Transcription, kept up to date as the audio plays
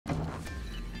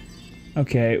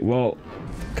Okay, well,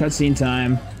 cutscene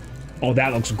time. Oh,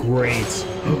 that looks great.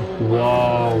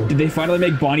 Whoa. Did they finally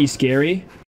make Bonnie scary?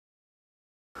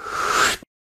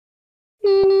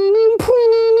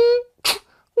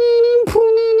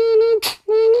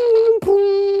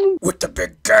 With the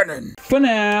big cannon.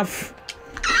 FNAF.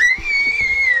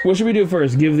 What should we do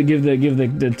first? Give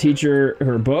the teacher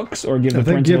her books, or give the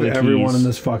principal the keys? Give everyone in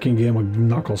this fucking game a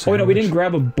knuckle sandwich. Oh no, we didn't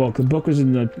grab a book. The book was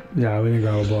in the. Yeah, we didn't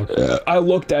grab a book. I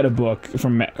looked at a book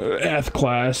from math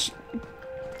class.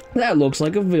 That looks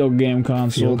like a video game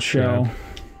console show.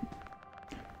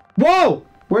 Whoa!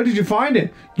 Where did you find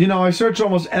it? You know, I searched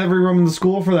almost every room in the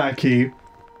school for that key.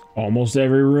 Almost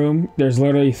every room? There's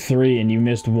literally 3 and you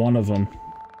missed one of them.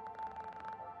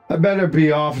 I better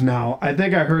be off now. I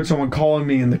think I heard someone calling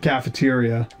me in the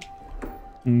cafeteria.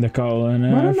 They're calling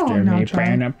after me.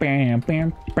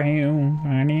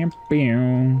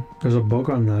 There's a book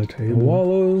on that table. The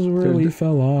wallows really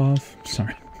fell off.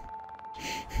 Sorry.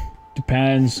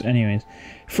 Depends. Anyways.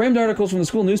 Framed articles from the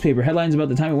school newspaper. Headlines about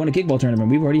the time we won a kickball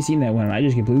tournament. We've already seen that one. I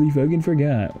just completely fucking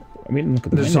forgot. We didn't look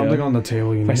at the There's something on the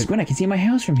table you If I squint, I can see my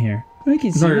house from here. I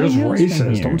can see you're just my house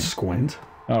racist. Don't squint.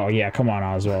 Oh, yeah. Come on,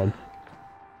 Oswald.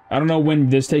 I don't know when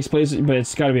this takes place, but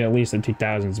it's got to be at least the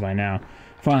 2000s by now.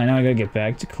 Fine, now I gotta get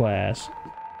back to class.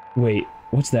 Wait,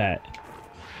 what's that?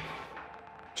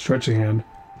 Stretch your hand.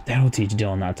 That'll teach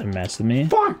Dylan not to mess with me.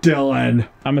 Fuck Dylan!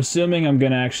 I'm assuming I'm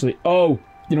gonna actually... Oh!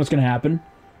 You know what's gonna happen?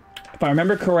 If I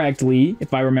remember correctly,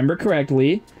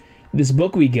 this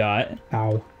book we got...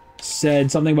 Ow.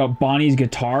 Said something about Bonnie's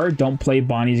guitar. Don't play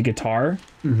Bonnie's guitar.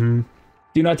 Mm-hmm.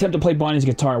 Do not attempt to play Bonnie's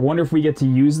guitar. I wonder if we get to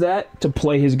use that to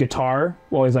play his guitar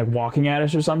while he's like walking at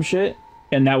us or some shit.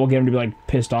 And that will get him to be like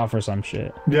pissed off or some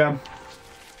shit. Yeah.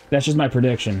 That's just my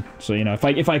prediction. So, you know,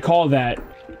 if I call that,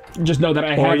 just know that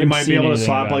I haven't seen. Or you might be able to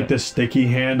slap like it. this sticky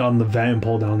hand on the vent and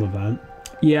pull down the vent.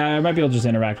 Yeah, I might be able to just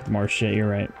interact with more shit, you're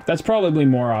right. That's probably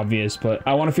more obvious, but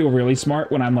I want to feel really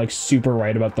smart when I'm like super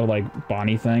right about the like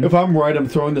Bonnie thing. If I'm right, I'm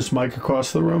throwing this mic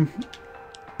across the room.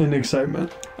 In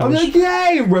excitement. I'm like,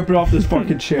 yay! And rip it off this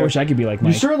fucking chair. I wish I could be like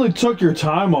Mike. You certainly took your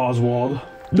time, Oswald.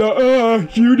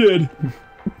 You did.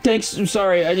 Thanks, I'm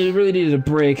sorry, I really needed a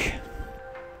break.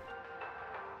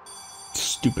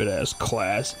 Stupid ass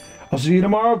class. I'll see you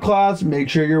tomorrow, class. Make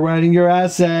sure you're writing your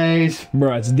essays.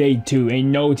 Bro, it's day 2. Ain't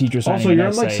no teacher signing Also, you're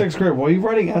an in like essay. 6th grade. What are you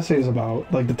writing essays about?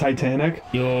 Like the Titanic?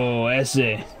 Yo,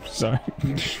 essay. Sorry.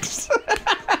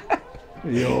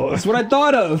 Yo. That's what I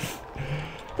thought of.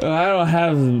 I don't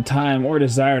have the time or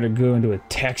desire to go into a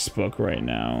textbook right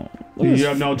now. You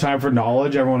have no time for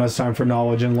knowledge? Everyone has time for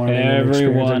knowledge and learning.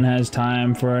 Everyone has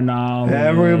time for knowledge.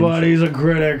 Everybody's a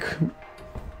critic.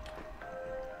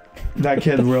 That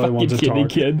kid really wants to talk.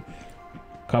 Kid.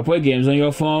 Can I play games on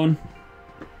your phone?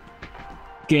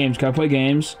 Games. Can I play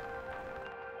games?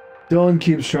 Dylan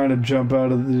keeps trying to jump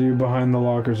out of behind the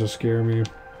lockers to scare me.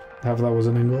 Half of that was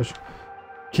in English.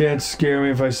 Can't scare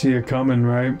me if I see it coming,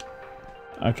 right?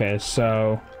 Okay,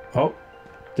 so... Oh.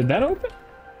 Did that open?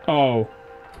 Oh.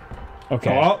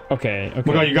 Okay. Oh. Okay, okay. Oh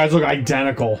my god, you guys look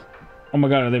identical. Oh my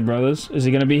god, are they brothers? Is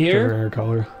he gonna be here? Different hair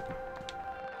color.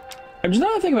 I'm just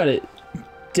not thinking about it.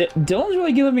 Dylan's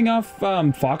really giving off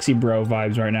Foxy Bro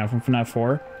vibes right now from FNAF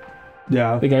 4.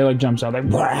 Yeah. The guy like jumps out like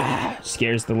blah,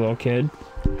 scares the little kid.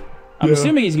 I'm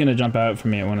assuming he's gonna jump out for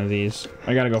me at one of these.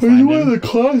 I gotta go find him. He's in the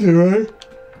closet, right?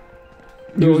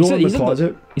 No, he said, in the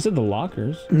closet. He said the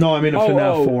lockers. No, I mean a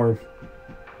FNAF 4.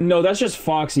 No, that's just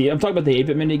Foxy. I'm talking about the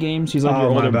 8-bit mini games. He's like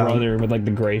your older brother with like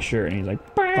the gray shirt, and he's like.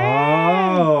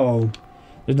 Oh.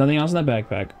 There's nothing else in that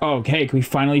backpack. Oh, okay. Can we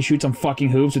finally shoot some fucking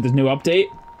hoops with this new update?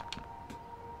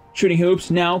 Shooting hoops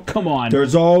now? Come on.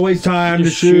 There's always time to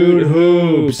shoot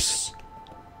hoops.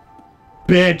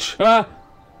 Bitch.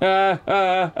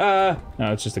 No,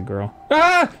 it's just a girl.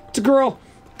 It's a girl.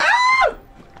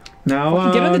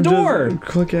 Now get in the door.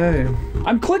 Click A.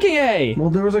 I'm clicking A. Well,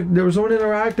 there was someone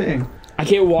interacting. I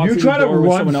can't walk through the door. You try to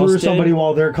run through somebody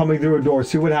while they're coming through a door.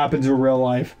 See what happens in real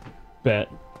life. Bet.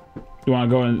 You want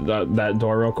to go in that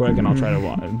door real quick, and I'll try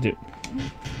to do.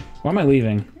 Why am I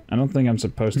leaving? I don't think I'm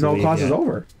supposed to. No, leave class yet. is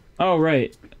over. Oh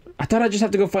right. I thought I just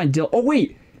have to go find Dill. Oh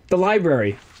wait, the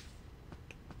library.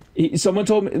 Someone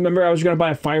told me. Remember, I was gonna buy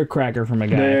a firecracker from a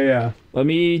guy. Yeah. Let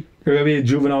me. You're gonna be a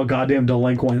juvenile goddamn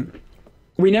delinquent.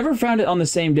 We never found it on the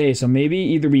same day, so maybe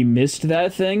either we missed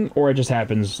that thing or it just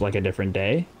happens like a different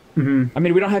day. I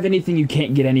mean, we don't have anything you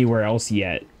can't get anywhere else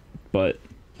yet, but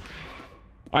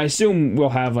I assume we'll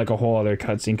have like a whole other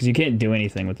cutscene because you can't do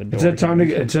anything with the door. It's that time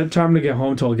to get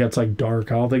home till it gets like dark.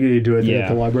 I don't think you do anything at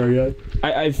the library yet.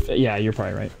 Yeah, you're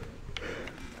probably right.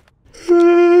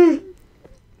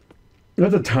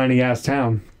 That's a tiny ass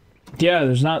town. Yeah,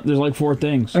 there's like 4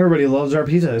 things. Everybody loves our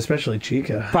pizza, especially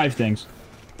Chica. 5 things.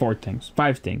 4 things.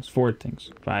 5 things. 4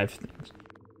 things. 5 things.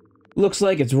 Looks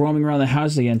like it's roaming around the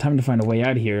house again. Time to find a way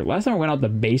out of here. Last time I went out the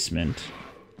basement.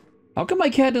 How come my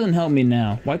cat doesn't help me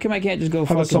now? Why can my cat just go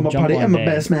fucking jump on I'm bed? a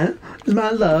best man. It's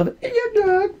my love and your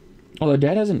dog. Although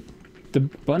Dad hasn't... The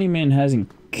bunny man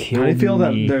hasn't killed me. I feel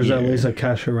that there's here. at least a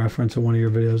Kesha reference in one of your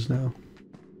videos now.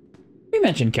 We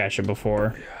mentioned Kesha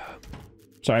before.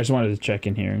 Sorry, I just wanted to check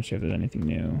in here and see if there's anything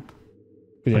new.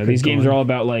 Because, yeah, these games are all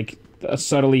about, like,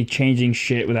 subtly changing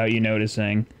shit without you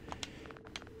noticing.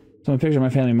 So, a picture of my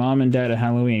family, mom and dad at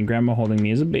Halloween, grandma holding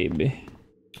me as a baby.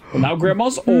 Well, now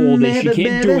grandma's old and she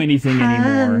can't do anything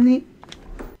anymore.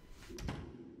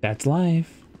 That's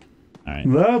life. Alright.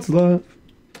 That's life.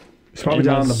 He's probably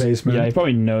down in the basement. Yeah, he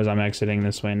probably knows I'm exiting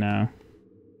this way now.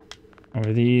 Or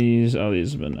these... Oh,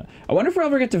 these have been... I wonder if I'll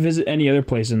ever get to visit any other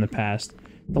place in the past.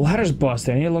 The ladder's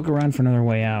busted. I need to look around for another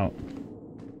way out.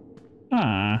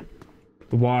 Ah.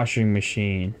 The washing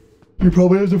machine. You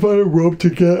probably have to find a rope to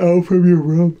get out from your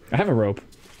room. I have a rope.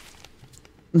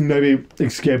 Maybe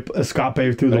escape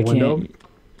through the window.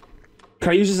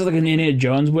 Can I use this as like an Indiana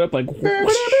Jones whip? Like,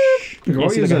 whoosh? You can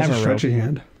use it as a stretchy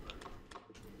hand.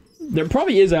 There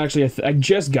probably is actually I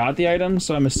just got the item,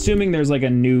 so I'm assuming there's like a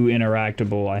new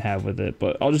interactable I have with it.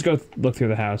 But I'll just go look through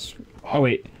the house. Oh,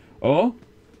 wait. Oh?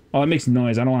 Oh, it makes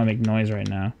noise. I don't want to make noise right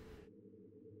now.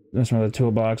 That's another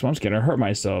toolbox. Well, I'm scared I hurt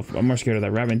myself. I'm more scared of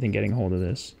that rabbit thing getting hold of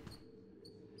this.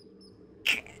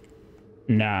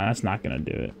 Nah, that's not gonna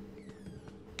do it.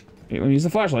 Let me use the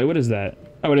flashlight. What is that?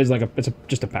 Oh, it is like it's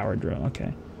just a power drill.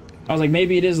 Okay. I was like,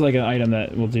 maybe it is like an item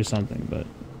that will do something, but...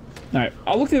 Alright,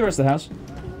 I'll look through the rest of the house.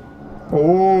 Oh.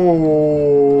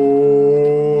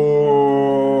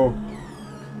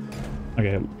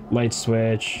 Okay, light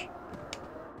switch.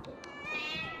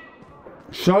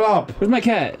 Shut up! Where's my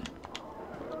cat?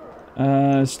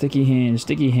 Sticky hands,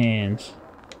 sticky hands.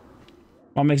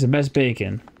 What makes the best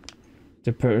bacon?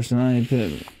 The person I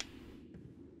put...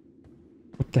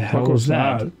 What the hell was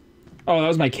that? Oh, that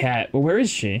was my cat. Well, where is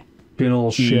she? Being a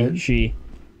little shit. She.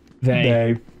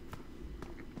 They.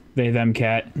 They, them,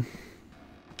 cat.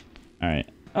 Alright.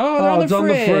 Oh, they're on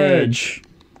the fridge!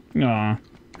 Aw.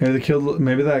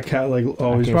 Maybe that cat, like,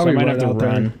 oh, he's probably so I might right have to out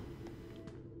run. there.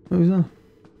 Oh, he's not.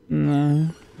 No.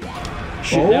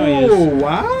 Shit, Oh, now he is.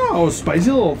 wow!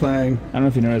 Spicy little thing. I don't know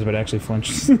if you noticed, but it actually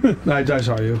flinched. I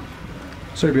saw you.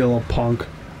 So you'd be a little punk.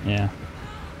 Yeah.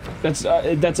 That's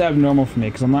abnormal for me,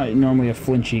 because I'm not normally a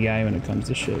flinchy guy when it comes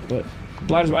to shit, but...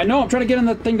 I know, I'm trying to get in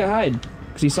the thing to hide.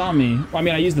 Because he saw me. Well, I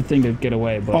mean, I used the thing to get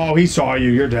away, but... Oh, he saw you.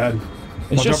 You're dead.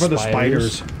 Watch out for the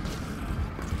spiders.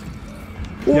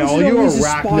 Yeah, all you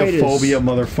arachnophobia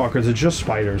motherfuckers. It's just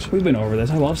spiders. We've been over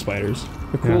this. I love spiders.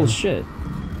 They're cool as shit.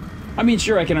 I mean,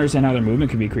 sure, I can understand how their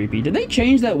movement could be creepy. Did they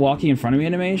change that walking in front of me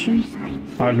animation?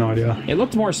 I have no idea. It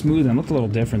looked more smooth and looked a little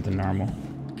different than normal.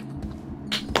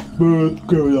 Oh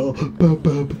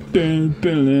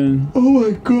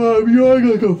my god, you act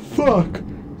like a fuck.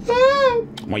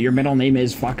 Well, your middle name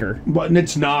is Fucker. But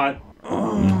it's not.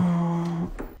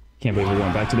 Can't believe we're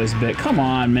going back to this bit. Come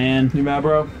on, man. You mad,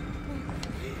 bro?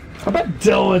 I bet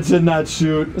Dylan's in that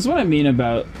suit. That's what I mean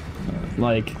about,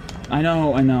 like, I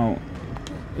know.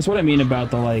 That's what I mean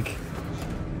about the, like,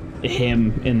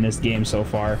 him in this game so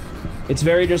far. It's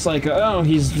very just like, oh,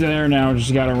 he's there now,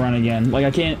 just gotta run again. Like,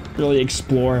 I can't really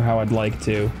explore how I'd like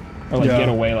to. Or, like, get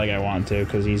away like I want to,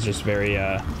 because he's just very,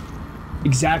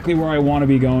 exactly where I want to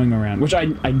be going around. Which I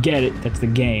get it, that's the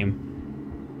game.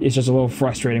 It's just a little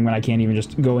frustrating when I can't even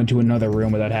just go into another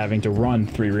room without having to run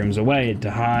 3 rooms away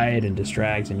to hide and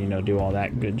distract and, you know, do all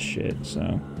that good shit, so...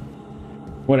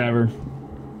 Whatever.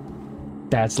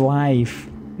 That's life.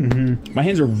 Mm-hmm. My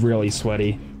hands are really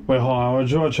sweaty. Wait, hold on. I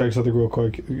just want to check something real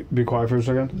quick. Be quiet for a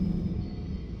second.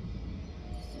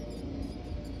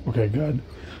 Okay, good.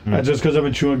 Just because I've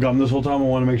been chewing gum this whole time, I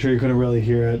want to make sure you couldn't really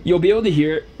hear it. You'll be able to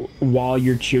hear it while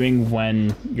you're chewing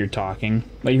when you're talking.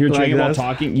 Like, if you're chewing while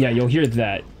talking, yeah, you'll hear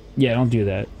that. Yeah, don't do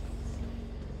that.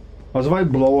 What if I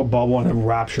blow a bubble and it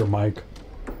wraps your mic?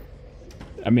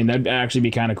 I mean, that'd actually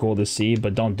be kind of cool to see,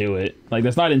 but don't do it. Like,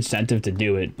 that's not incentive to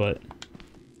do it, but...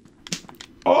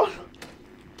 Oh!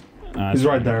 He's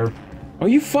right there. Are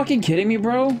you fucking kidding me,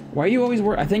 bro? Why are you always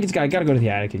I think I gotta go to the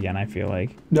attic again, I feel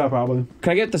like. Yeah, probably.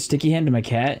 Can I get the sticky hand to my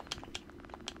cat?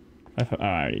 Oh,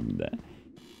 I already did that.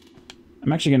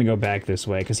 I'm actually gonna go back this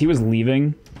way, because he was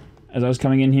leaving as I was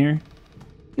coming in here.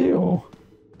 Ew.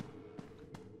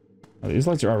 Oh, these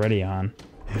lights are already on.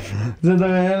 Then the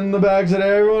man in the back said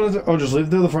everyone is... Oh, just leave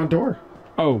it through the front door.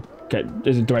 Oh, okay.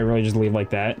 Do I really just leave like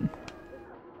that?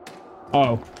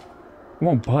 Oh. It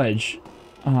won't budge.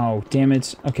 Oh, damn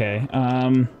it. Okay,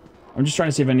 I'm just trying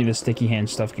to see if any of the sticky hand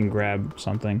stuff can grab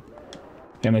something.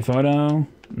 Family photo?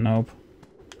 Nope.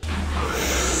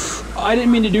 I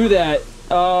didn't mean to do that.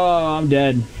 Oh, I'm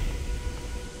dead.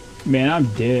 Man, I'm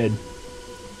dead.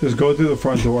 Just go through the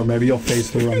front door. Maybe you'll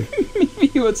face the room. Maybe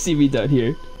he won't see me down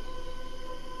here.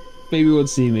 Maybe he won't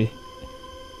see me.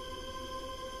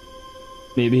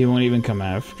 Maybe he won't even come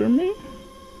after me?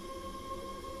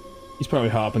 He's probably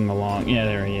hopping along. Yeah,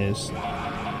 there he is.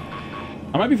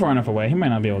 I might be far enough away. He might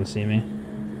not be able to see me.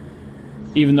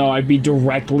 Even though I'd be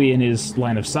directly in his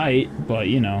line of sight, but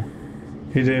you know.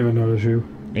 He didn't even notice you.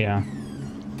 Yeah.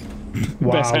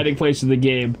 Wow. Best hiding place in the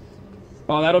game.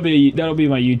 Oh, that'll be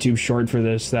my YouTube short for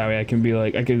this. That way I can be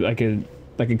like, I could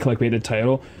clickbait the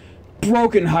title.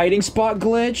 Broken hiding spot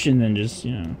glitch, and then just,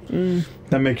 you know.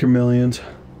 That make your millions.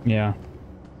 Yeah.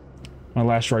 My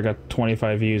last short got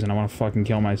 25 views, and I want to fucking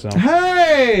kill myself.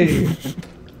 Hey!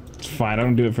 It's fine. I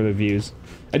don't do it for the views.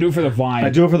 I do it for the vine. I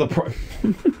do it for the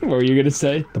What were you gonna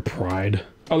say? The pride.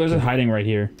 Oh, there's a hiding right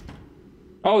here.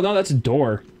 Oh, no, that's a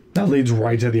door. That leads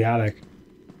right to the attic.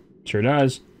 Sure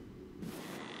does.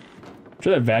 I'm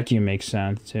sure that vacuum makes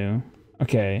sound, too.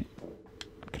 Okay.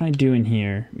 What can I do in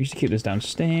here? We used to keep this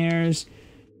downstairs.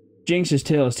 Jinx's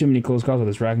tail has too many close calls with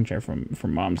this rocking chair from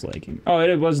Mom's liking. Oh,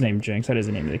 it was named Jinx. That is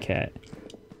the name of the cat.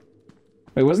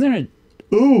 Wait, wasn't there a...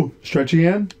 Ooh! Stretchy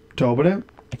hand to open it?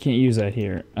 I can't use that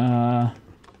here.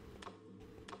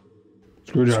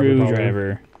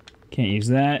 Screwdriver. Can't use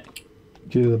that.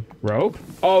 Get the Rope?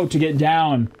 Oh, to get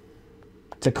down.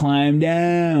 To climb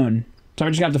down. So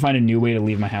I'm just gonna have to find a new way to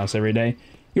leave my house every day.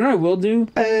 You know what I will do?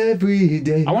 every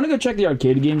day. I want to go check the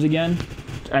arcade games again.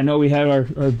 I know we had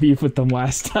our beef with them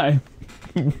last time.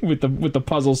 with the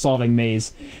puzzle solving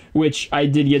maze. Which I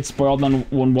did get spoiled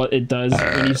on what it does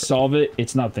when you solve it.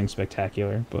 It's nothing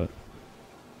spectacular, but...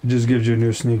 It just gives you a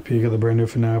new sneak peek of the brand new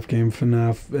FNAF game,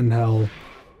 FNAF in Hell.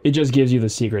 It just gives you the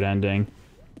secret ending.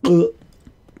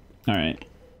 Alright.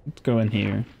 Let's go in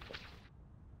here.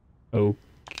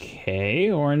 Okay,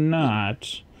 or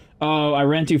not. Oh, I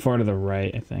ran too far to the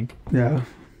right, I think. Yeah.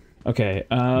 Okay,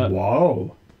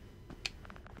 Whoa.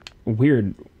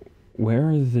 Weird.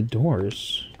 Where are the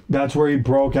doors? That's where he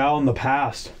broke out in the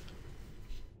past.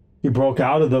 He broke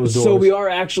out of those doors. So we are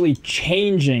actually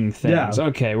changing things. Yeah.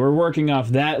 Okay, we're working off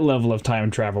that level of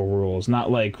time travel rules. Not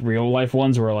like real life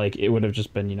ones where like it would have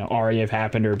just been, you know, already have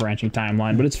happened or a branching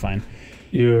timeline, but it's fine.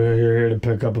 You're here to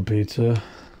pick up a pizza?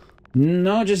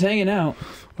 No, just hanging out.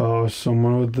 Oh,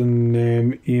 someone with the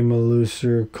name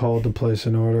Emaluser called to place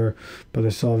an order, but they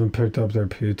still haven't picked up their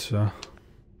pizza.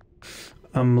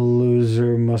 I'm a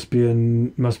loser. Must be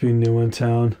new in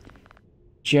town.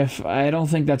 Jeff, I don't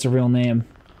think that's a real name.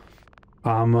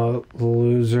 I'm a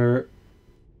loser.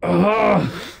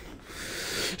 Ugh.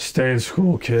 Stay in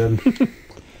school, kid.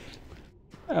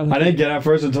 I didn't get it at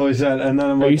first until he said, and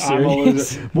then I'm like, I'm a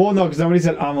loser. Well, no, because then when he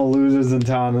said, I'm a loser's in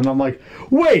town, and I'm like,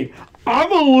 wait,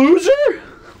 I'm a loser?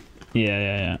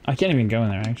 Yeah. I can't even go in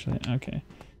there, actually. Okay.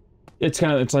 It's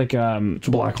kind of, it's like, It's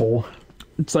a black hole.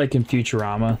 It's like in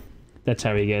Futurama. That's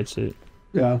how he gets it.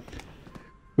 Yeah.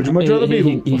 Would you much rather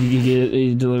be...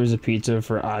 He delivers a pizza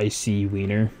for I.C.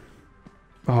 Wiener.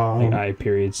 Like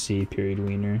I.C.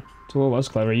 Wiener. It's a little less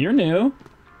clever. You're new.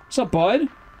 What's up, bud?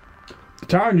 The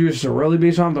town used to really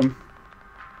be something.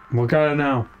 Look at it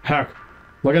now. Heck,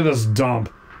 look at this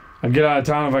dump. I'd get out of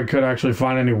town if I could actually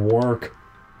find any work.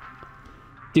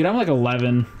 Dude, I'm like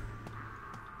 11.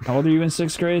 How old are you in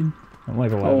 6th grade? I'm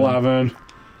like 11.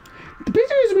 The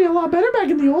pizza used to be a lot better back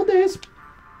in the old days.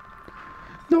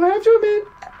 Though I have to admit,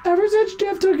 ever since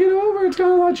Jeff took it over, it's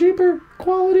gotten a lot cheaper.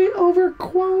 Quality over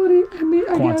quality. I mean,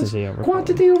 I guess.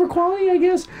 Quantity over quality, I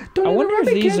guess. Don't I wonder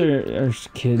if these kid. are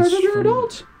kids. Because they're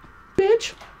adults.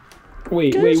 Bitch.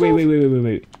 Wait.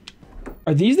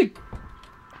 Are these the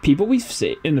people we've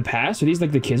saved in the past? Are these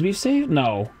like the kids we've saved?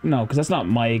 No, because that's not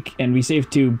Mike. And we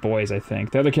saved 2 boys, I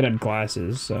think. The other kid had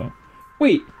glasses, so...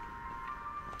 Wait.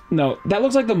 No, that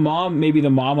looks like the mom, maybe the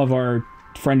mom of our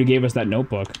friend who gave us that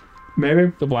notebook.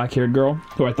 Maybe. The black-haired girl,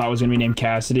 who I thought was going to be named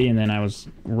Cassidy, and then I was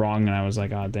wrong, and I was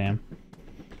like, oh, damn.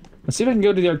 Let's see if I can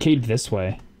go to the arcade this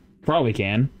way. Probably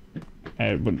can.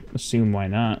 I would assume why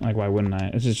not. Like, why wouldn't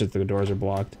I? It's just the doors are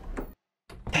blocked.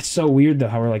 That's so weird, though,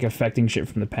 how we're, like, affecting shit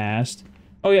from the past.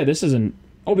 Oh, yeah, this isn't...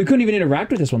 Oh, we couldn't even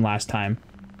interact with this one last time.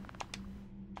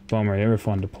 Bummer, they were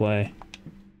fun to play.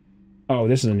 Oh,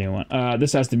 this is a new one.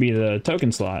 This has to be the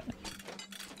token slot.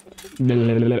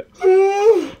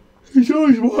 He's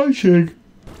always watching.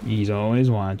 He's always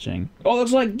watching. Oh,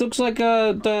 looks like the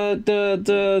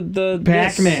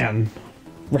Pac-Man.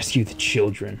 Rescue the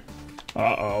children.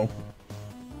 Uh-oh.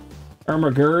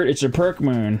 Ermagerd, it's a perk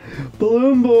moon.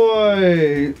 Balloon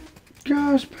Boy.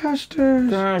 Ghostbusters.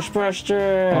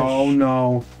 Ghostbusters. Oh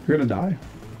no, you're gonna die.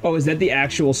 Oh, is that the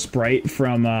actual sprite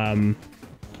from one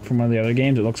of the other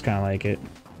games? It looks kind of like it.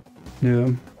 Yeah.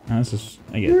 Oh, this is.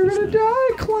 I get You're this gonna now.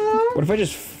 die, clown. What if I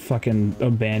just fucking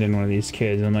abandon one of these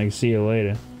kids and like see you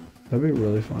later? That'd be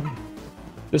really fun.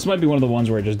 This might be one of the ones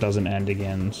where it just doesn't end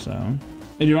again. So, and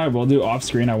you know what I will do off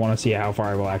screen? I want to see how far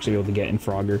I will actually be able to get in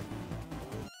Frogger.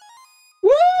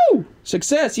 Woo!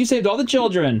 Success! You saved all the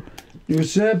children. You're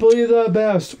simply the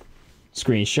best.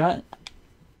 Screenshot.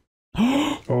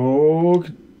 Oh.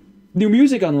 New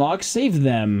music unlocked. Save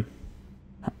them.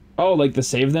 Oh, like the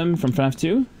Save Them from FNAF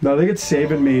 2? No, I think it's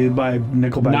Saving Me by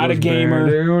Nickelback. Not a gamer.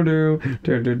 What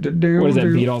is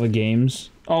that? Beat all the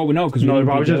games? Oh, no, because no, they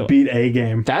probably just beat a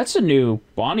game. That's a new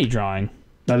Bonnie drawing.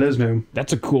 That is new.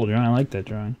 That's a cool drawing. I like that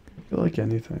drawing. You like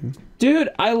anything, dude?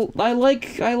 I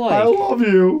like. I love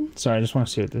you. Sorry, I just want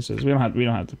to see what this is. We don't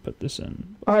have to put this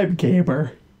in. I'm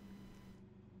gamer.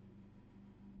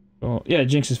 Oh yeah,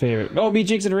 Jinx's favorite. Oh, meet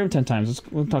Jinx in a room 10 times.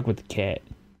 We'll talk with the cat.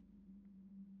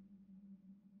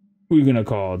 Who are you gonna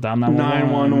call?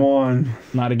 911.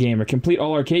 Not a gamer. Complete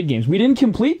all arcade games. We didn't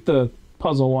complete the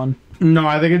puzzle one. No,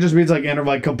 I think it just means like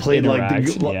complete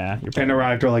interact, like yeah,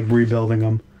 interact or like rebuilding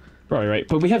them. Probably right.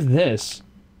 But we have this.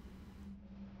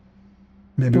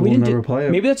 Maybe we'll never play it.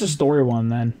 Maybe that's a story one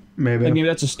then. Maybe. Like maybe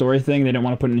that's a story thing. They didn't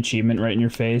want to put an achievement right in your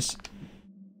face.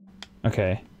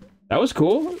 Okay, that was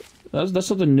cool. That's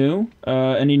something new.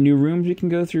 Any new rooms we can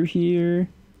go through here?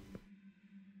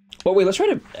 Oh wait, let's try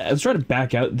to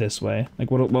back out this way.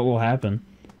 Like what will happen?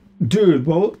 Dude,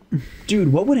 what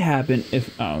would happen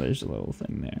if there's a little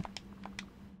thing there.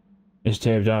 It's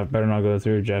taped off. Better not go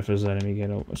through. Jeff is letting me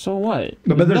get over. So what?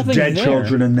 I bet there's dead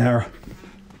children in there.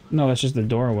 No, that's just the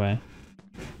doorway.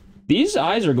 These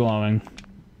eyes are glowing.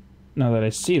 Now that I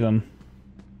see them.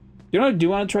 You know what I do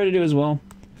want to try to do as well?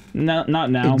 No,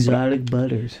 not now. Exotic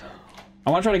butters.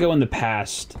 I want to try to go in the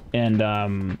past and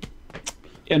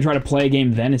try to play a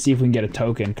game then and see if we can get a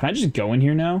token. Can I just go in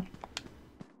here now?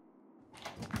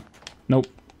 Nope.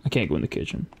 I can't go in the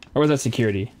kitchen. Or was that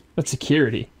security? That's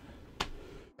security.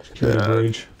 Security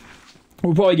breach.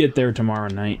 We'll probably get there tomorrow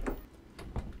night.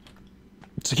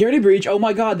 Security breach. Oh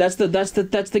my god, that's the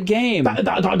game.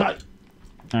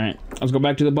 Alright, let's go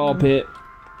back to the ball pit.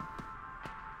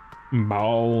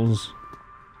 Balls.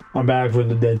 I'm back from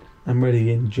the dead. I'm ready to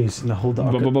get Jason to hold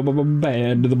on.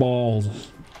 Bad to the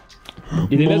balls.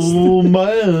 You think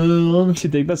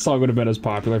that song would have been as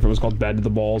popular if it was called Bad to the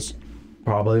Balls?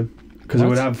 Probably. Because it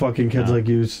would have fucking kids like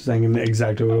you singing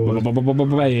exactly what it was.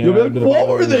 You'll be like, what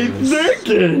were they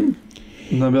thinking?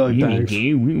 And they'll be like, thanks.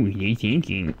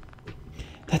 Thinking?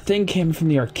 That thing came from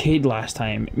the arcade last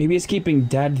time. Maybe it's keeping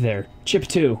Dad there. Chip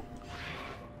 2.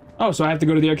 Oh, so I have to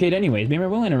go to the arcade anyways. Maybe I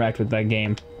will interact with that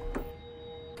game.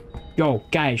 Yo,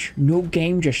 guys, new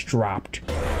game just dropped.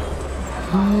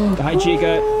 Hi,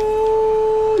 Chica.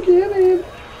 Gimme.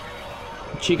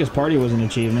 Chica's party was an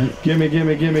achievement. Gimme.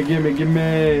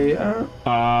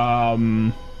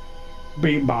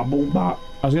 Beep, bop, boom, bop.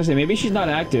 I was gonna say, maybe she's not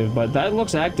active, but that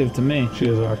looks active to me. She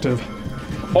is active.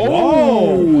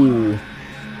 Oh! Whoa.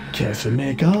 Kiss and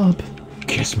make up.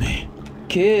 Kiss me.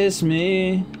 Kiss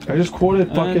me. I just quoted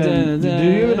fucking... Do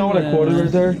you even know what I quoted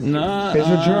right there? No. Ace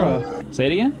Ventura. Say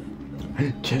it again?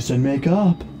 Kiss and make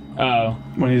up. Oh.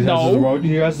 When he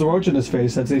has the roach in his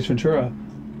face, that's Ace Ventura.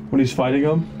 When he's fighting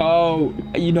him. Oh,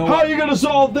 you know... How are you gonna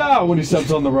solve that? When he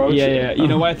steps on the roach. Yeah. You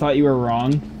know why I thought you were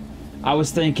wrong? I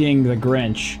was thinking the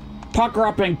Grinch. Pucker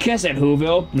up and kiss it,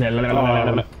 Whoville.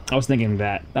 I was thinking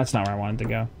that. That's not where I wanted to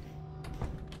go.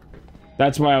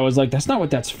 That's why I was like, that's not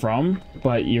what that's from.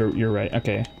 But you're right.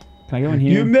 Okay. Can I go in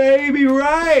here? You may be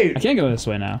right! I can't go this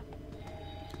way now.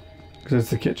 Because it's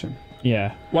the kitchen.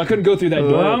 Yeah. Well, I couldn't go through that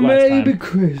door I last may time. be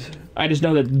crazy. I just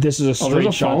know that this is a straight there's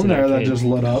a shot phone to there that cage. just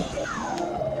lit up.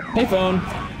 Hey, phone.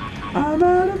 I'm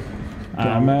at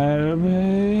a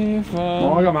payphone.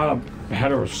 More like I'm at a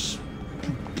heteros.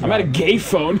 I'm at a gay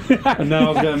phone. And then I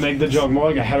was gonna make the joke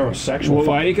more like a heterosexual. Well,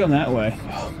 why do you come that way?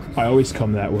 I always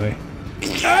come that way.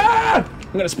 Ah!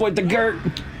 I'm gonna exploit the girt.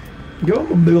 Give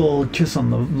him a big old kiss on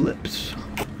the lips.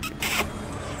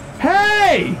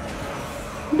 Hey!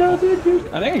 No, dude.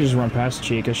 I think I just run past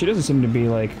Chica. She doesn't seem to be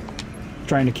like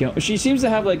trying to kill. She seems to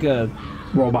have like a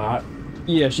robot.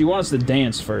 Yeah, she wants to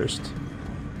dance first.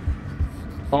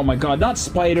 Oh my god, not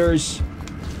spiders.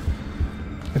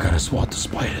 I gotta swat the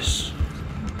spiders.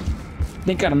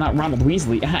 Thank God I'm not Ronald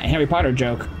Weasley. Harry Potter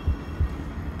joke.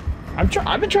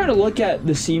 I've been trying to look at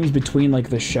the seams between like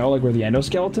the shell, like where the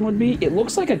endoskeleton would be. It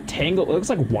looks like a tangle. It looks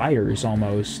like wires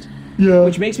almost. Yeah.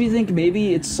 Which makes me think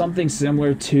maybe it's something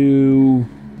similar to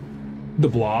the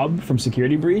Blob from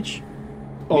Security Breach.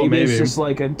 Oh, maybe it's just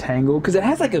like a tangle because it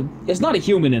has like a. It's not a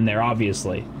human in there,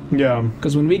 obviously. Yeah.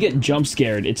 Because when we get jump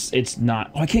scared, it's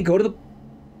not. Oh, I can't go to the.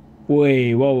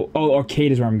 Wait, whoa. Oh,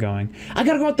 arcade is where I'm going. I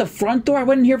gotta go out the front door. I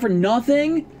went in here for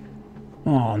nothing.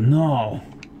 Oh no.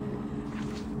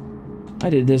 I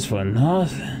did this for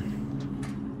nothing.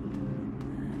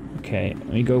 Okay,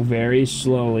 let me go very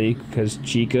slowly because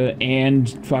Chica and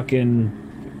fucking.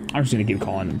 I'm just gonna keep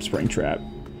calling him Springtrap.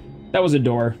 That was a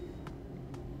door.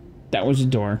 That was a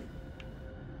door.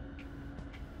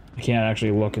 I can't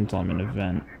actually look until I'm in a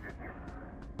vent.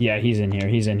 Yeah, he's in here.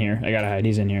 He's in here. I gotta hide.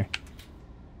 He's in here.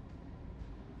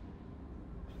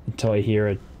 Until I hear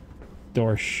a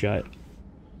door shut.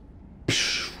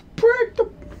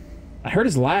 I heard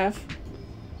his laugh.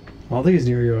 I don't think he's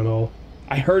near you at all.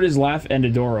 I heard his laugh and a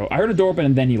door open. I heard a door open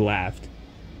and then he laughed.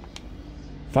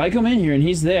 If I come in here and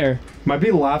he's there... Might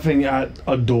be laughing at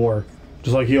a door.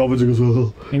 Just like he opens and goes,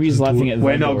 oh. Maybe he's laughing at the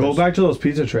Wait, no, doors. go back to those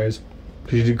pizza trays.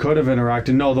 Because you could have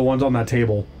interacted. No, the ones on that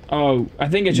table. Oh, I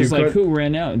think it's just like, who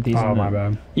ran out? These oh, my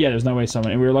bad. Yeah, there's no way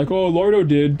someone... And we were like, oh, Lardo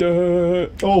did. Duh.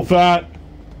 Oh, fat.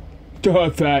 Duh,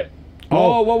 fat.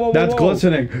 Oh, whoa, that's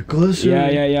glistening. Glistening.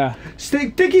 Yeah.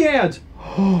 Sticky hands.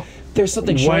 There's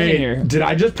something shiny here. Did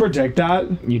I just predict that?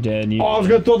 You did. I was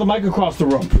going to throw the mic across the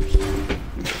room.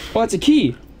 Oh, that's a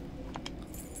key.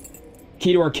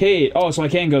 Key to arcade. Oh, so I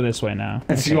can go this way now.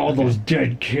 And see all those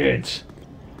dead kids.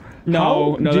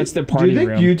 No, that's the party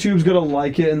room. Do you think YouTube's going to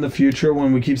like it in the future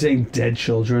when we keep saying dead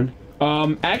children?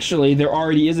 Actually, there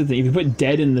already is a thing. If you put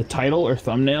dead in the title or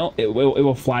thumbnail, it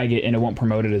will flag it and it won't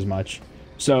promote it as much.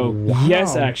 So,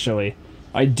 yes, actually.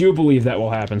 I do believe that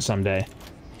will happen someday.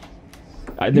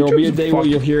 There will be a day where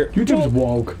you'll hear... YouTube's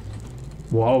woke.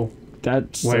 Whoa.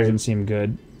 That doesn't seem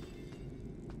good.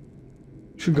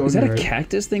 Should go Is that a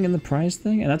cactus thing in the prize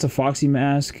thing? And that's a Foxy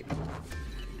mask.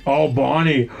 Oh,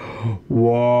 Bonnie.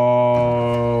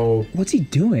 Whoa. What's he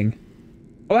doing?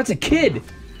 Oh, that's a kid.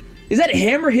 Is that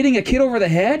Hammer hitting a kid over the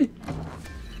head?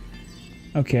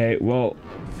 Okay, well,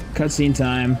 cutscene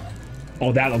time.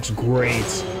 Oh, that looks great.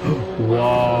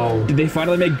 Whoa. Did they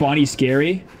finally make Bonnie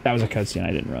scary? That was a cutscene.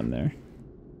 I didn't run there.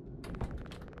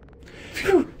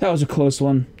 Phew, that was a close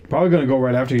one. Probably gonna go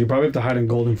right after you. Probably have to hide in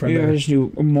Golden Friend. Maybe I just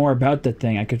knew more about that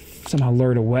thing. I could somehow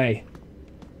lure it away.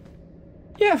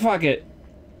 Yeah, fuck it.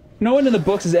 No one in the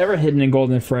books has ever hidden in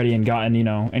Golden Freddy and gotten, you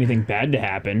know, anything bad to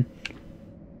happen.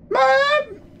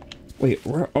 Mom! Wait,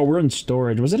 we're in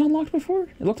storage. Was it unlocked before?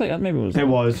 It looked like maybe it was. It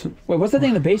was. Wait, what's that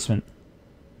thing in the basement?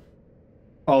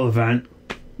 Oh, the vent.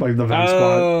 Like the vent spot.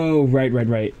 Oh, right.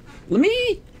 Let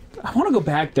me... I want to go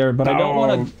back there, but I don't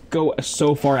want to go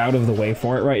so far out of the way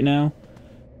for it right now.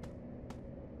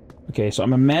 Okay, so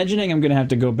I'm imagining I'm going to have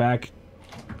to go back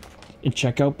and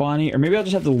check out Bonnie. Or maybe I'll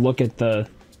just have to look at the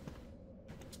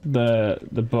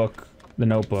book, the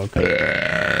notebook.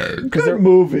 Good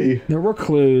movie. There were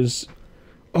clues.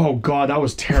 Oh, God, that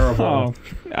was terrible. Oh,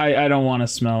 I don't want to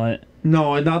smell it.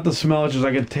 No, not the smell, it's just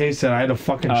I could taste it. I had a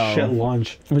fucking shit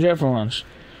lunch. What'd you have for lunch?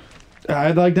 I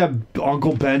had like that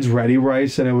Uncle Ben's ready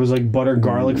rice, and it was like butter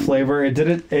garlic flavor.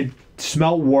 It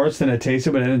smelled worse than it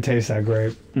tasted, but it didn't taste that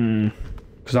great.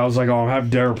 Because I was like, oh, I'll have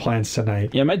dinner plans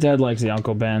tonight. Yeah, my dad likes the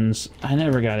Uncle Ben's. I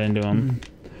never got into them.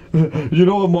 You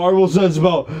know what Marvel says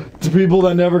about the people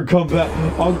that never come back?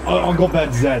 Uncle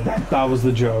Ben's dead. That was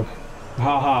the joke.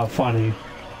 Haha, funny.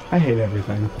 I hate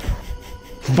everything.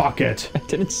 Fuck it. I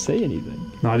didn't say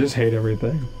anything. No, I just hate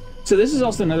everything. So this is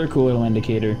also another cool little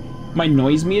indicator. My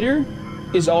noise meter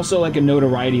is also like a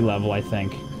notoriety level, I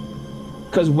think.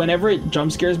 Because whenever it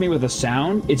jump scares me with a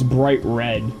sound, it's bright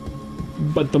red.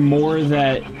 But the more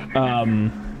that,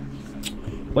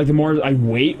 like the more I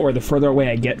wait or the further away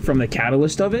I get from the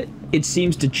catalyst of it, it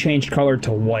seems to change color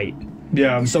to white.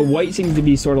 Yeah. So white seems to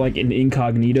be sort of like an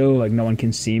incognito, like no one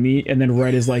can see me. And then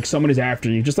red is like someone is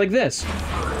after you, just like this.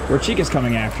 Where Chica's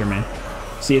coming after me.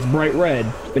 See, it's bright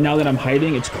red, but now that I'm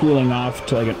hiding, it's cooling off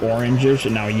to like an orangish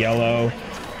and now yellow.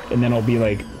 And then it'll be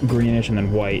like greenish and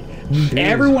then white. Jeez.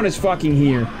 Everyone is fucking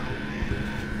here.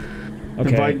 Okay.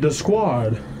 Invite the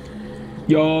squad.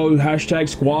 Yo, hashtag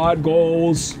squad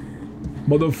goals.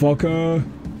 Motherfucker.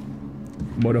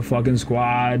 Motherfucking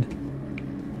squad.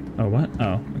 Oh, what?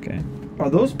 Oh, okay. Are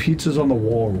those pizzas on the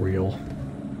wall real?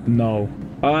 No.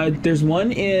 There's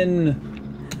one in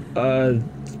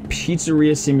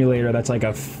Pizzeria Simulator that's like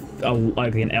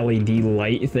like an LED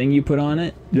light thing you put on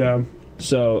it. Yeah.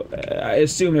 So I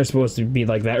assume they're supposed to be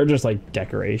like that, or just like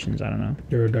decorations. I don't know.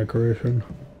 They're a decoration.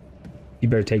 You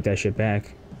better take that shit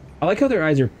back. I like how their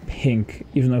eyes are pink,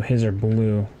 even though his are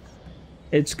blue.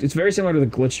 It's very similar to the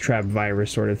glitch trap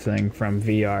virus sort of thing from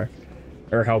VR,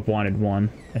 or Help Wanted 1,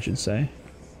 I should say.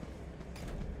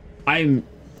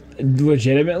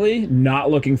 legitimately not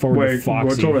looking forward to Foxy.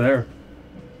 What's over there?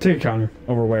 Take a counter.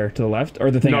 Over where? To the left?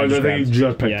 Or the thing No, the thing you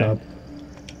just picked up.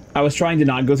 I was trying to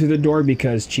not go through the door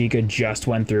because Chica just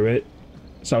went through it.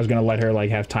 So I was gonna let her, like,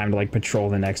 have time to, like, patrol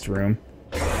the next room.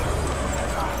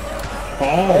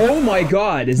 Oh my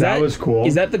god, that was cool.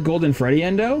 Is that the Golden Freddy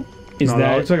endo?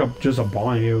 That looks like just a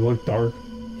Bonnie. It looked dark.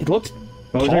 It looked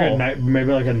looks like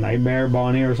maybe like a Nightmare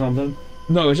Bonnie or something.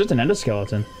 No, it was just an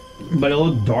endoskeleton. But it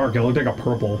looked dark. It looked like a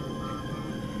purple.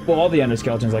 Well, all the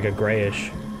endoskeletons like a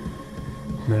grayish.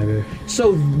 Maybe.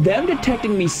 So them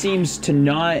detecting me seems to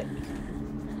not...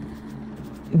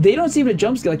 They don't seem to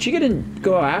jump scare. Like, Chica didn't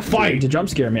go after me to jump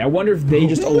scare me. I wonder if they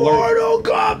just alert... Mortal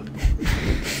Kombat!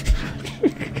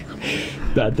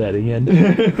 Not that again.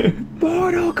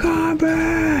 Mortal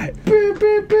Kombat!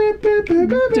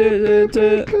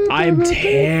 I'm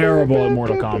terrible at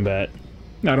Mortal Kombat.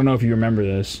 I don't know if you remember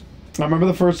this. I remember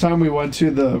the first time we went to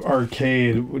the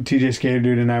arcade with TJ Skater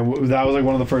Dude and I. That was like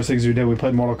one of the first things we did. We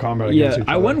played Mortal Kombat against each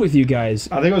other. I went with you guys.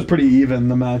 I think it was pretty even,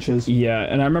 the matches. Yeah,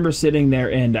 and I remember sitting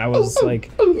there and I was like,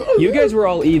 you guys were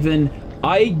all even.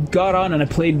 I got on and I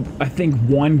played, I think,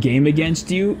 one game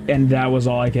against you, and that was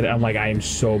all I could. I'm like, I am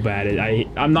so bad at.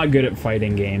 I'm not good at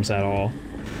fighting games at all.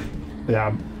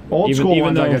 Yeah. Old school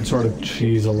ones I can sort of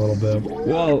cheese a little bit.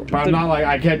 Well, but I'm not like,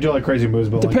 I can't do like crazy moves,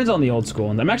 but depends on the old school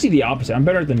ones. I'm actually the opposite. I'm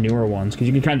better at the newer ones, because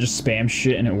you can kind of just spam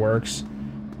shit and it works.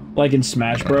 Like in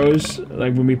Smash Bros,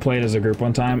 like when we played as a group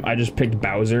one time, I just picked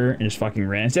Bowser and just fucking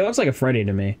ran. See, it looks like a Freddy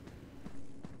to me.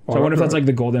 So I wonder if that's like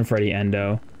the Golden Freddy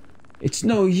endo. It's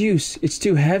no use. It's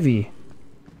too heavy.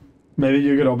 Maybe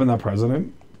you could open that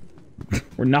present.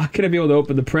 We're not going to be able to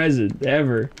open the present,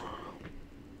 ever.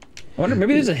 I wonder,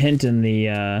 maybe there's a hint in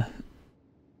the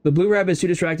blue rabbit is too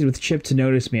distracted with Chip to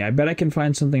notice me. I bet I can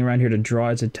find something around here to draw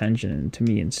its attention to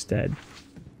me instead.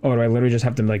 Oh, do I literally just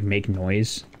have to, like, make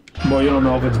noise? Well, you don't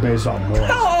know if it's based on noise.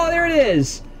 Oh, there it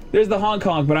is! There's the honk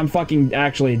honk, but I'm fucking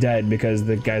actually dead because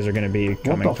the guys are gonna be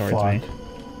coming towards me.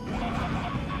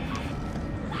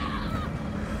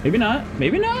 Maybe not.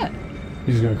 Maybe not.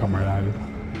 He's gonna come right at you.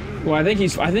 Well, I think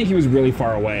he was really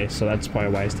far away, so that's probably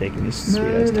why he's taking this sweet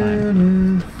ass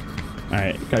time.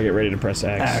 Alright, gotta get ready to press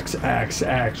X.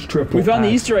 X, triple. We found the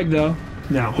Easter egg though.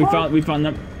 No. We found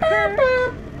them.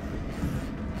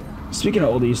 Speaking of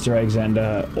old Easter eggs and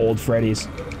old Freddy's,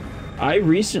 I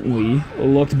recently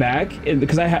looked back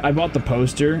because I bought the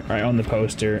poster, or I own the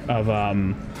poster of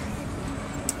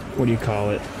what do you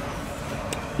call it?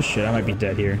 Shit, I might be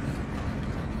dead here.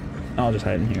 I'll just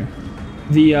hide in here.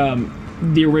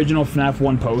 The original FNAF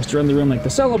 1 poster in the room, like the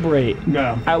Celebrate.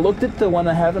 Yeah. I looked at the one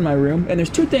I have in my room, and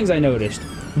there's two things I noticed.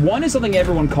 One is something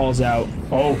everyone calls out.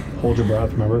 Oh, hold your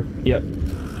breath, remember? Yep.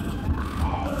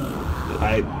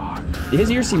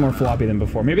 His ears seem more floppy than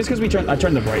before. Maybe it's because I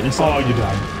turned the brightness up. Oh, you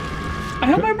died. I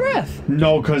held my breath.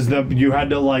 No, because you had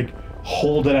to, like,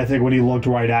 hold it, I think, when he looked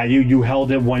right at you. You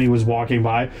held it when he was walking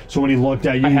by, so when he looked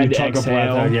at you, you took a breath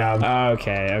out. Yeah.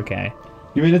 Okay.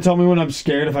 You mean to tell me when I'm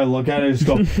scared, if I look at it, just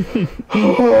go,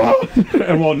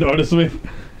 and won't notice me?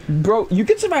 Bro, you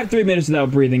can survive 3 minutes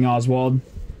without breathing, Oswald.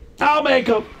 I'll make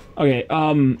him. Okay,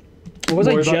 what was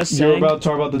I just saying? You were about to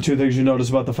talk about the two things you noticed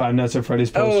about the Five Nights at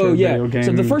Freddy's poster video game.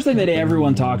 So the first thing that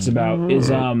everyone talks about is,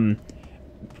 who's on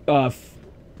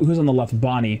the left?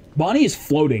 Bonnie. Bonnie is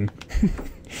floating.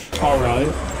 Oh, really?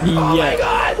 Oh my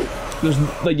god! There's,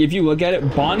 like, if you look at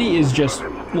it, Bonnie is just,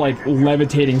 like,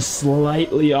 levitating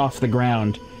slightly off the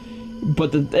ground.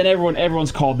 But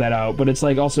everyone's called that out, but it's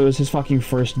like also it's his fucking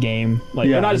first game. Like,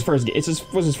 yeah. Not his first game,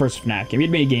 was his first FNAF game.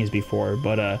 He'd made games before,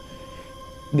 but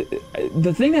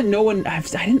the thing that no one, I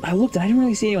looked and I didn't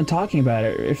really see anyone talking about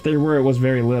it. If there were, it was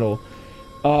very little.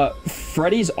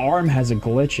 Freddy's arm has a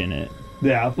glitch in it.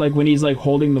 Yeah. Like when he's like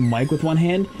holding the mic with one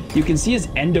hand, you can see his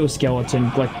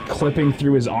endoskeleton like clipping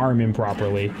through his arm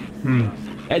improperly.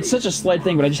 It's such a slight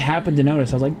thing, but I just happened to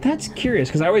notice. I was like, that's curious,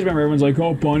 because I always remember everyone's like,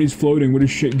 oh, Bonnie's floating, what a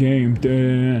shit game.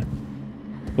 Duh.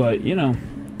 But, you know,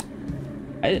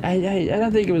 I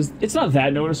don't think it's not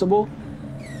that noticeable.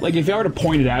 Like, if I were to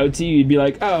point it out to you, you'd be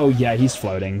like, oh, yeah, he's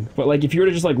floating. But, like, if you were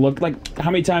to just, like, look, like,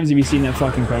 how many times have you seen that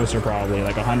fucking poster? Probably,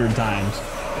 like, 100 times.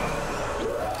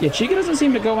 Yeah, Chica doesn't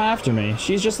seem to go after me.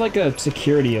 She's just like a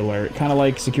security alert, kind of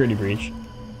like security breach.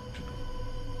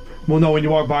 Well, no, when you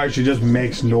walk by, she just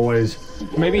makes noise.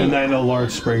 Maybe. And then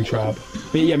alerts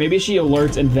Springtrap. But yeah, maybe she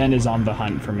alerts and then is on the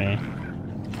hunt for me.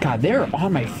 God, they're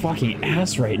on my fucking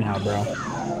ass right now, bro.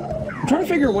 I'm trying to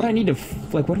figure what I need to,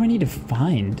 what do I need to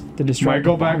find to distract Might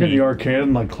go back in the arcade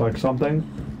and, like, click something.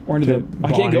 Or into the...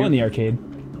 I can't go in the arcade.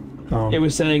 Oh. It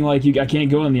was saying, like, I can't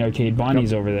go in the arcade.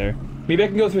 Bonnie's over there. Maybe I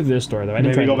can go through this door, though. I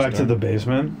didn't Maybe go back to the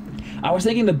basement? I was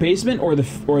thinking the basement or the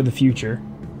future.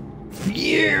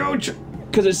 Future.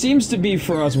 Because it seems to be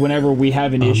for us whenever we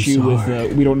have an issue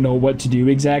with we don't know what to do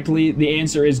exactly, the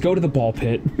answer is go to the ball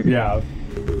pit. Yeah.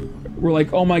 We're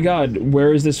like, oh my god,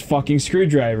 where is this fucking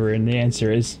screwdriver? And the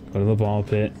answer is go to the ball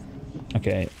pit.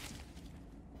 Okay.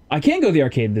 I can't go to the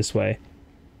arcade this way.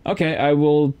 Okay, I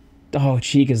will... Oh,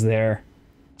 Cheek is there.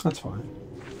 That's fine.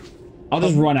 I'll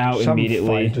just run out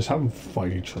immediately. Just have them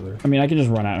fight each other. I mean, I can just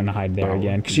run out and hide there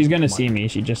again, because she's gonna see me.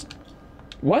 She just...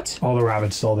 What? Oh, the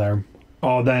rabbit's still there.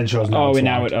 Oh, then it shows now. Oh, and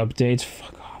now it updates.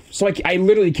 Fuck off. So I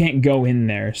literally can't go in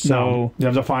there, so... No, you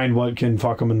have to find what can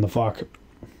fuck them in the fuck.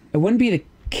 It wouldn't be the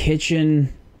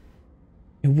kitchen.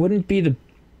 It wouldn't be the...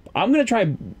 I'm gonna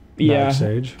try... Yeah.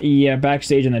 Backstage? Yeah,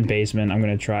 backstage and then basement, I'm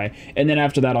gonna try. And then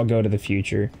after that, I'll go to the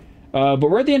future. But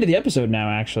we're at the end of the episode now,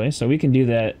 actually, so we can do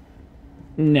that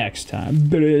next time.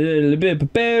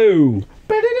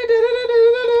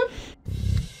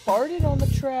 Farted on the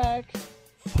track.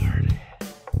 Farted.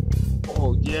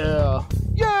 Oh, yeah.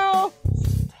 Yeah!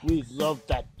 We love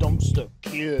that Dumpster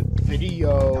Kid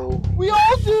video. We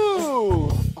all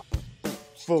do!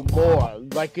 For more,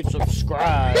 like and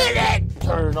subscribe. Hit it!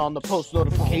 Turn on the post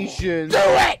notifications. Do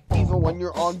it! Even when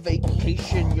you're on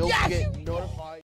vacation, you'll get notified.